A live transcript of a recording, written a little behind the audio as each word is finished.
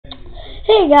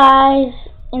Hey guys,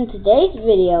 in today's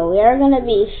video we are going to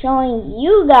be showing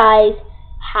you guys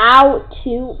how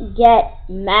to get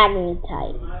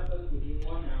magnetite.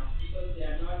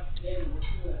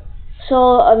 So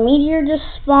a meteor just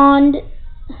spawned,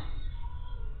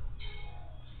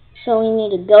 so we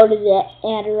need to go to the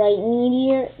adurite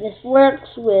meteor. This works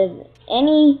with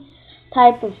any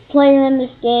type of player in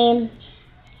this game.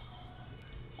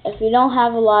 If you don't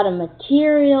have a lot of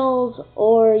materials,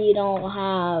 or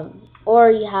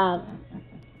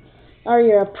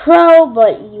you're a pro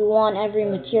but you want every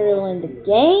material in the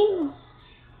game,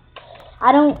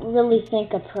 I don't really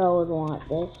think a pro would want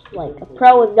this. Like a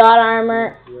pro with god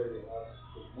armor,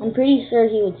 I'm pretty sure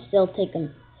he would still take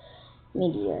a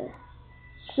meteor.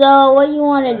 So what you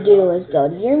want to do is go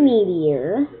to your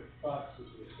meteor.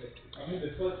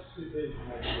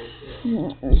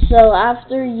 So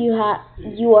after you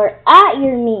are at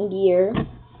your meteor,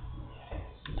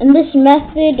 and this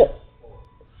method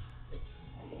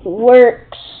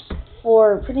works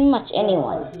for pretty much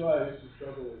anyone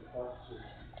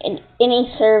in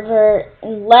any server,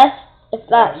 unless if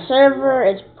that server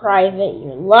is private,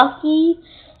 you're lucky,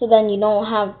 so then you don't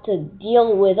have to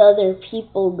deal with other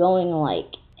people going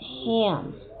like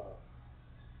ham.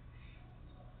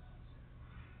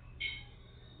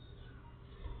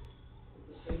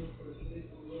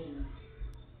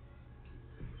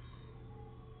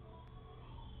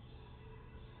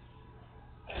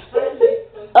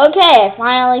 Okay, I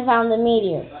finally found the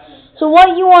meteor. So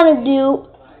what you want to do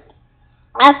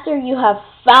after you have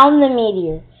found the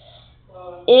meteor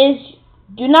is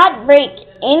do not break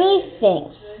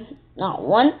anything. Not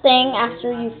one thing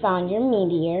after you found your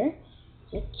meteor.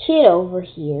 There's a kid over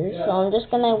here, so I'm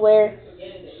just going to wear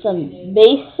some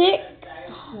basic,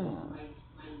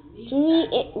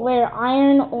 wear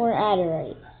iron or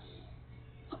adurite.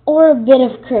 Or a bit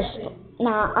of crystal.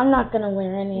 Nah, I'm not going to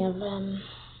wear any of them.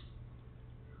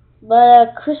 But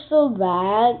a crystal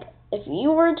bag, if you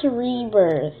were to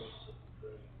rebirth,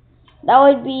 that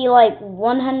would be like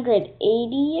 180,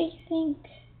 I think.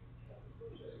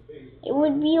 It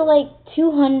would be like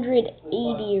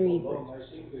 280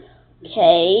 rebirths.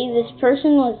 Okay, this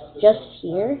person was just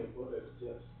here.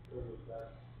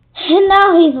 And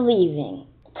now he's leaving.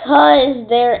 Because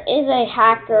there is a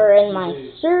hacker in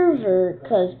my server,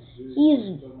 because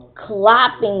he's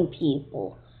clapping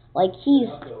people. Like, he's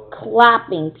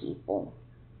clapping people.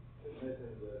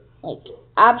 Like,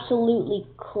 absolutely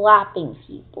clapping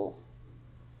people.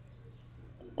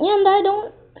 And I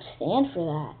don't stand for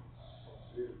that.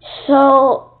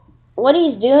 So, what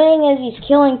he's doing is he's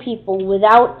killing people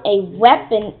without a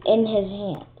weapon in his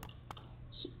hand.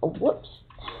 Whoops.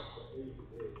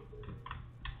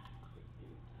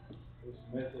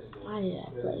 Why did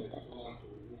I play that?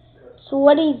 So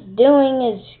what he's doing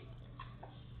is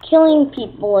killing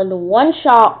people in one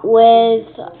shot with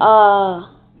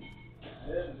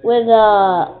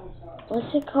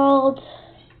what's it called?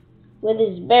 With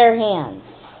his bare hands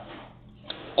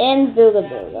in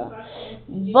Booga.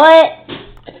 But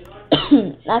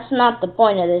that's not the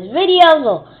point of this video,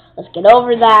 so let's get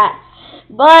over that.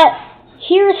 But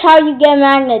here's how you get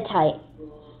magnetite.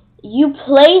 You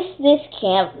place this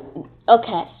camp.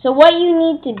 Okay, so what you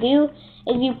need to do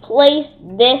is you place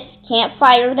this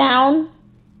campfire down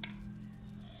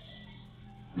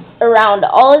around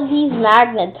all of these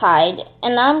magnetite,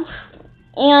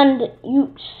 and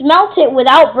you smelt it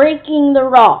without breaking the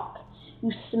rock.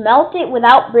 You smelt it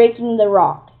without breaking the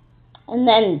rock. And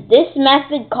then this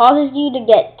method causes you to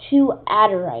get 2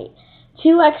 adurite.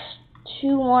 2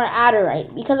 more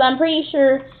adurite. Because I'm pretty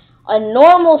sure a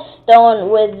normal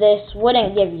stone with this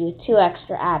wouldn't give you 2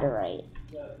 extra adurite.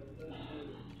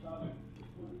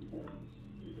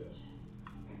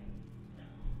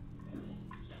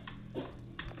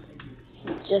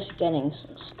 Just getting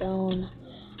some stone.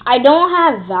 I don't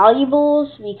have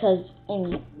valuables because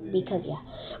yeah.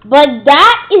 But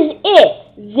that is it.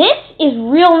 This is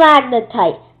real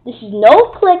magnetite. This is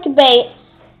no clickbait.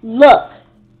 Look,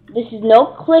 this is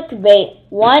no clickbait.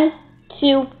 1,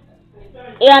 2,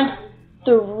 and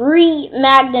 3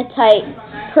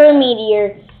 magnetite per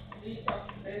meteor.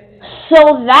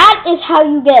 So that is how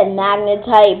you get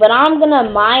magnetite. But I'm gonna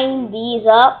mine these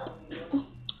up.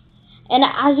 And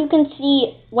as you can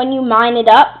see, when you mine it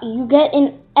up, you get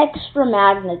an extra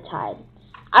magnetite.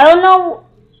 I don't know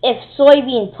if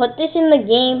Soybean put this in the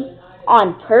game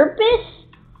on purpose,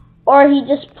 or he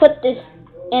just put this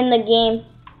in the game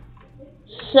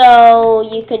so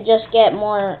you could just get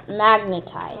more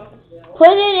magnetite.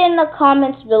 Put it in the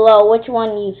comments below which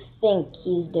one you think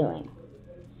he's doing.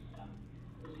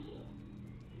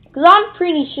 Because I'm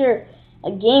pretty sure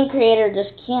a game creator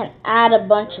just can't add a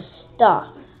bunch of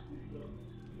stuff.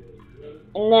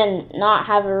 and then not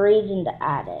have a reason to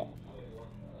add it.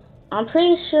 I'm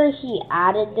pretty sure he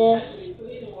added this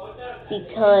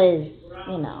because,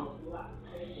 you know.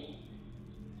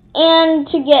 And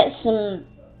to get some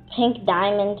pink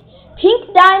diamond.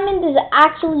 Pink diamond is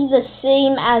actually the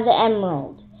same as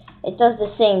emerald. It does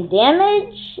the same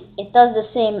damage. It does the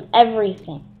same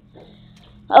everything.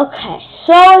 Okay,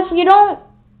 so if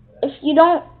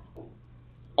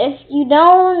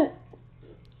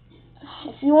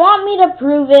you want me to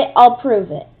prove it, I'll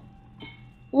prove it.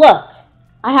 Look,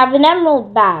 I have an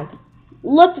emerald bag.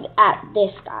 Look at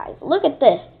this, guys. Look at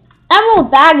this.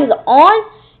 Emerald bag is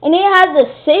on, and it has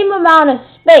the same amount of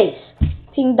space.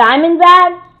 Pink diamond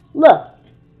bag, look.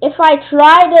 If I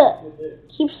try to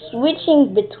keep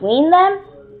switching between them,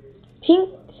 pink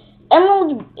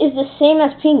emerald is the same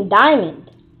as pink diamond.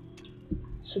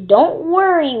 So don't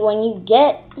worry when you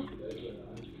get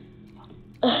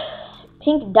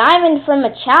pink diamond from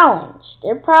a challenge.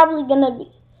 They're probably gonna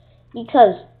be,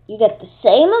 because you get the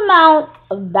same amount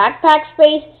of backpack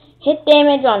space, hit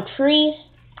damage on trees,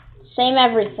 same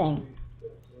everything.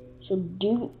 So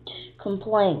don't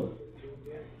complain.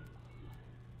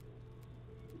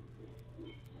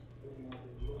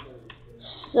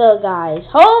 So guys,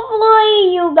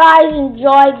 hopefully you guys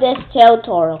enjoyed this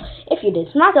tutorial. If you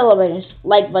did, smash the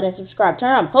like button, subscribe,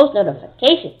 turn on post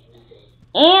notifications.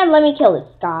 And let me kill this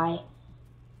guy.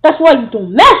 That's why you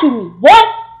don't mess with me, what?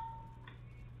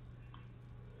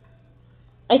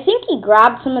 I think he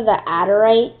grabbed some of the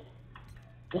adurite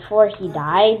before he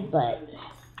died, but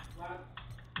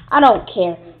I don't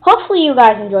care. Hopefully you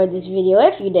guys enjoyed this video.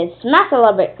 If you did, smash the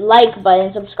like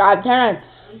button, subscribe, turn on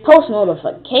post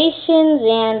notifications,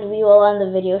 and we will end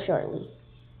the video shortly.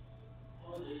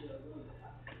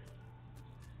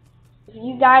 If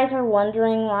you guys are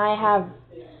wondering why I have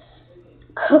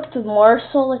cooked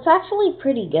morsel, it's actually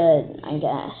pretty good, I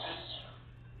guess.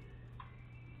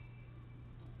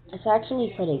 It's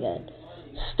actually pretty good.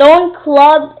 Stone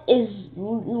Club is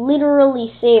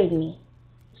literally saved me.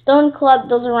 Stone Club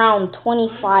does around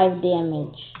 25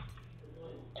 damage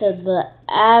to the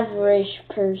average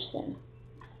person.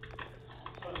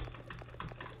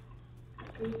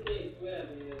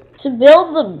 To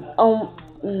build the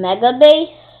mega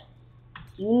base,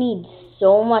 you need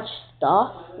so much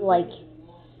stuff. Like,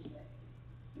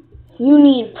 you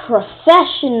need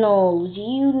professionals,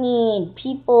 you need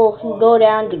people who go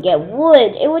down to get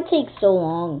wood. It would take so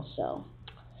long, so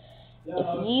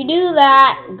if you do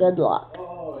that, good luck.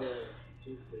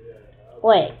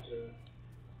 Wait.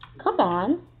 Come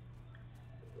on.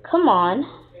 Come on.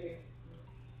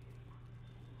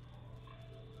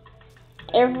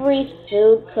 Every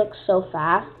food cooks so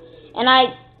fast. And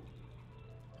I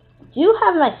do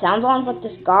have my sounds on, but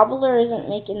this gobbler isn't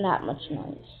making that much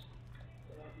noise.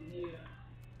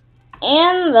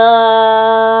 And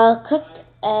the cooked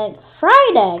egg,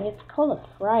 fried egg. It's called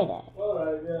a fried egg.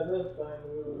 Alright, yeah, this time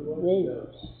we will.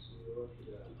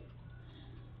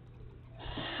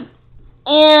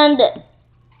 And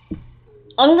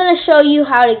I'm going to show you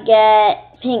how to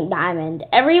get pink diamond.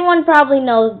 Everyone probably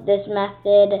knows this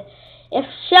method. If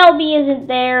Shelby isn't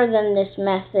there, then this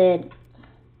method,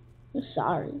 I'm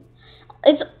sorry.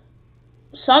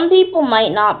 Some people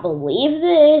might not believe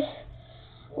this,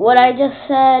 what I just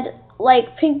said.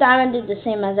 Like, pink diamond is the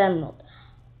same as emerald.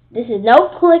 This is no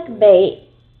clickbait.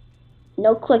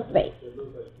 No clickbait.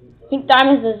 Pink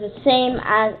diamond is the same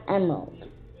as emerald.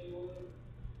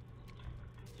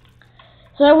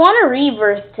 So I want a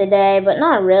rebirth today, but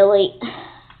not really.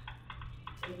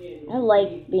 I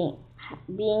like being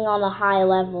on a high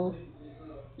level.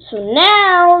 So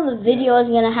now the video is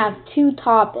going to have 2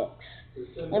 topics.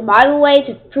 And by the way,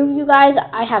 to prove you guys,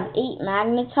 I have 8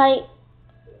 magnetite.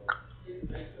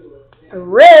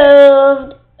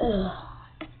 Approved.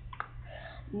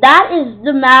 That is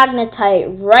the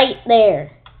magnetite right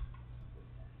there.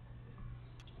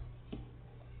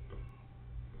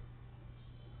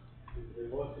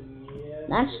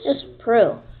 That's just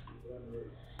proof.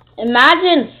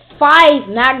 Imagine 5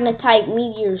 magnetite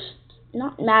meteors.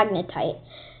 Not magnetite.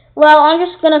 Well, I'm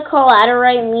just going to call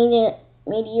adurite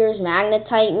meteors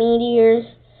magnetite meteors.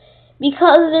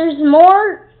 Because there's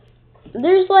more.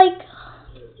 There's like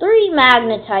 3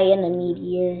 magnetite in a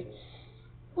meteor.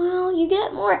 Well, you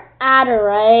get more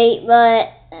adurite, but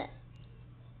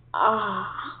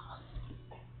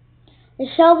is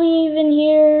Shelby even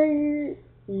here?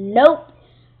 Nope.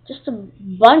 Just a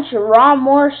bunch of raw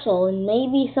morsel and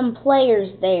maybe some players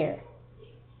there.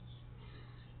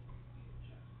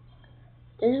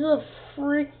 There's a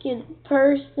freaking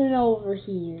person over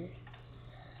here.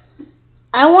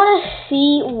 I want to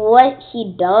see what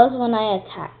he does when I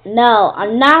attack. No,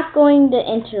 I'm not going to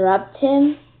interrupt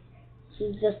him.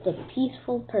 He's just a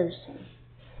peaceful person.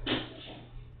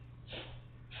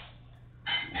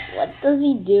 What does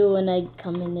he do when I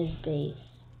come in his base?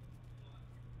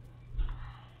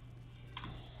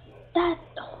 That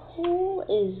hole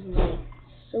is like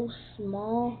so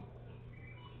small.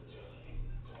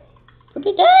 Look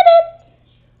at it!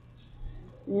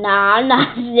 Nah, I'm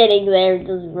not sitting there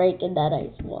just breaking that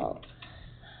ice wall.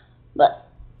 But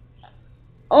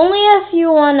only if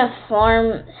you want to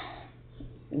farm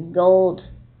gold.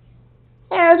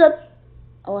 There's a...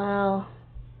 Wow.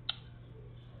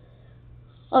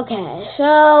 Okay,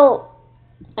 so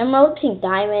Emerald, Pink,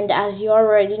 Diamond, as you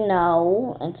already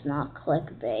know, it's not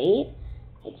clickbait.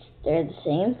 They're the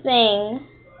same thing.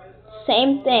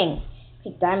 Same thing.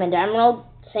 Pink, Diamond, Emerald,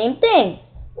 same thing.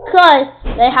 Because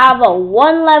they have a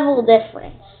 1 level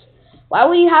difference. Why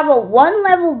would you have a 1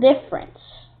 level difference?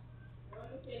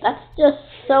 That's just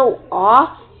so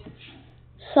off.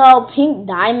 So Pink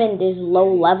Diamond is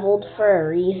low leveled for a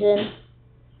reason.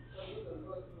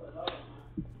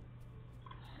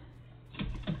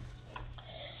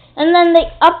 And then they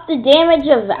up the damage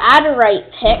of the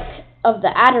adurite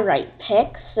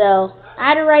pick, so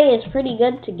adurite is pretty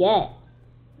good to get.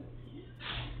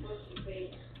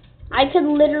 I could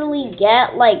literally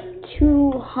get like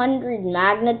 200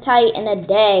 magnetite in a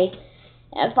day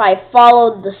if I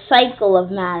followed the cycle of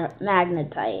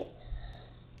magnetite.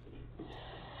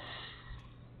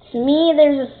 To me,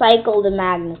 there's a cycle to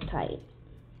magnetite.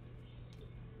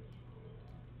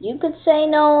 You could say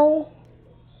no,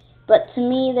 but to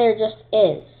me, there just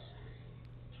is.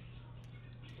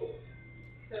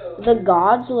 The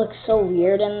gods look so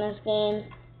weird in this game.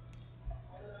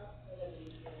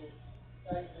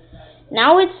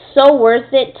 Now it's so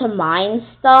worth it to mine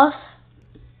stuff,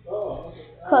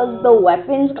 because the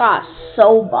weapons got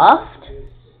so buffed.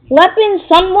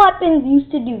 Some weapons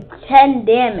used to do 10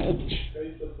 damage.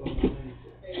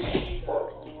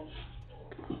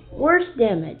 Worse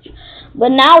damage.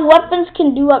 But now weapons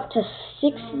can do up to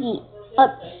 60.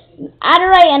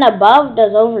 Adurite and above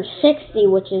does over 60,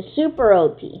 which is super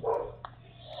OP.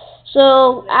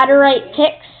 So Adurite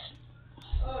picks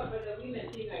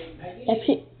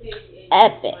epic.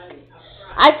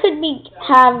 I could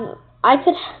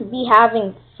be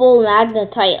having full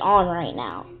magnetite on right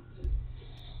now.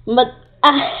 But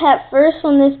at first,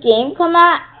 when this game came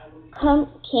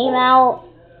out,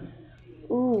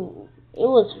 ooh, it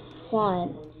was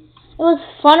fun. It was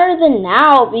funner than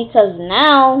now, because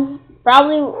now,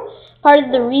 probably part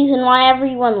of the reason why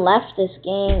everyone left this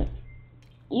game,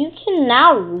 you can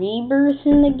now rebirth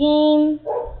in the game,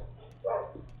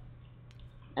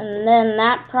 and then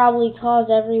that probably caused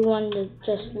everyone to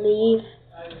just leave.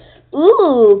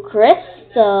 Ooh,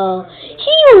 Crystal.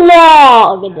 He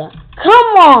logged!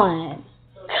 Come on!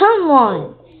 Come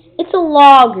on! It's a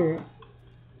logger.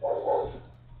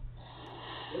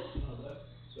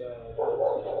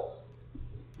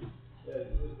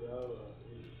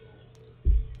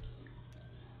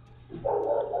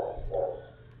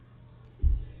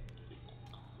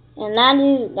 And that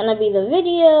is gonna be the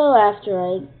video after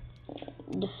I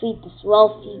defeat this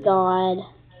wealthy god.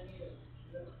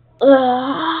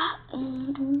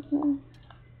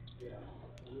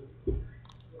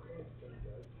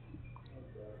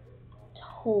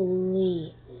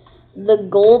 Holy. The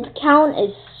gold count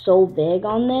is so big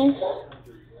on this.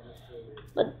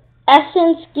 But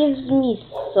essence gives me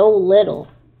so little.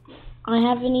 I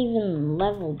haven't even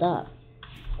leveled up.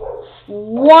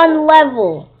 1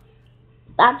 level.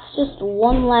 That's just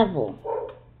 1 level.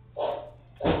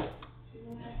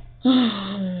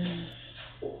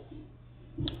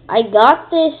 I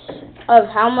got this of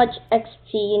how much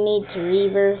XP you need to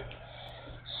rebirth.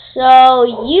 So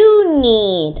you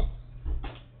need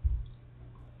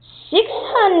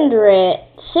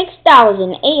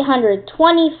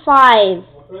 6,825.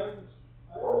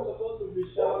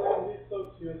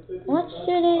 What's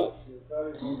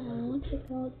it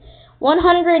called?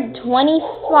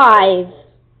 125.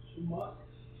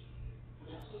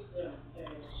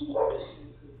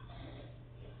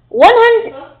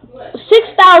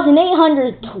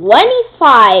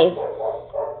 6,825.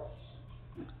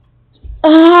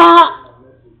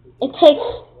 It takes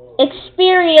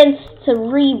experience to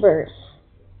rebirth.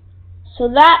 So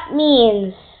that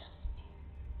means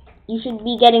you should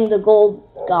be getting the gold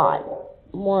god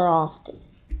more often.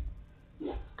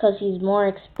 Because he's more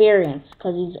experienced.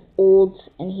 Because he's old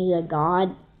and he's a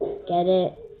god. Get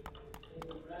it?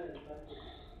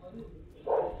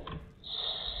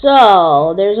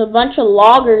 So, there's a bunch of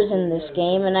loggers in this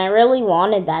game, and I really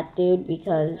wanted that dude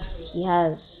because he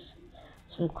has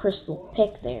some crystal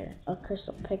pick there. A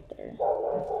crystal pick there.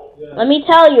 Let me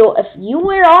tell you, if you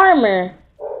wear armor,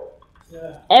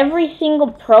 every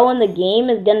single pro in the game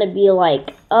is gonna be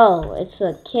like, oh, it's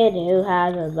a kid who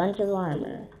has a bunch of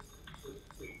armor.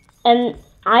 And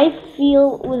I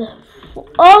feel with...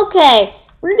 Okay,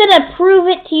 we're gonna prove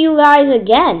it to you guys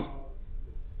again.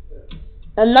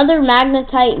 Another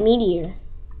Magnetite meteor.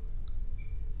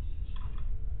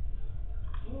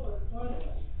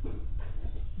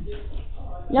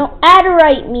 No,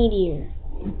 adurite meteor.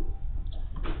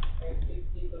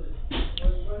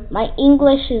 My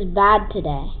English is bad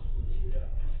today.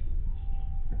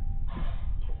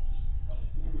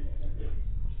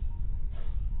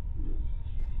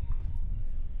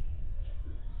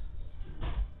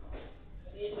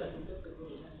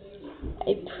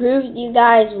 I proved you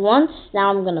guys once, now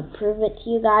I'm gonna prove it to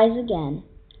you guys again.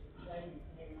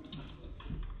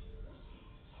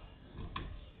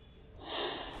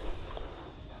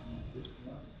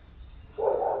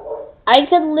 I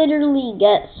could literally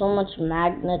get so much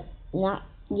magnetite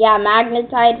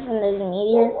from this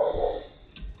meteor,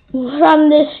 from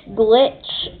this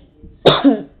glitch.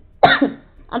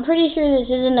 I'm pretty sure this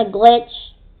isn't a glitch.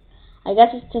 I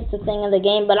guess it's just a thing of the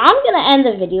game, but I'm gonna end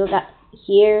the video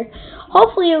here.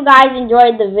 Hopefully you guys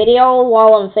enjoyed the video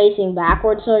while I'm facing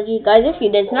backwards. So if you guys, if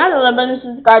you did, smash the button,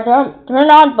 subscribe,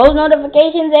 turn on post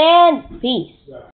notifications, and peace.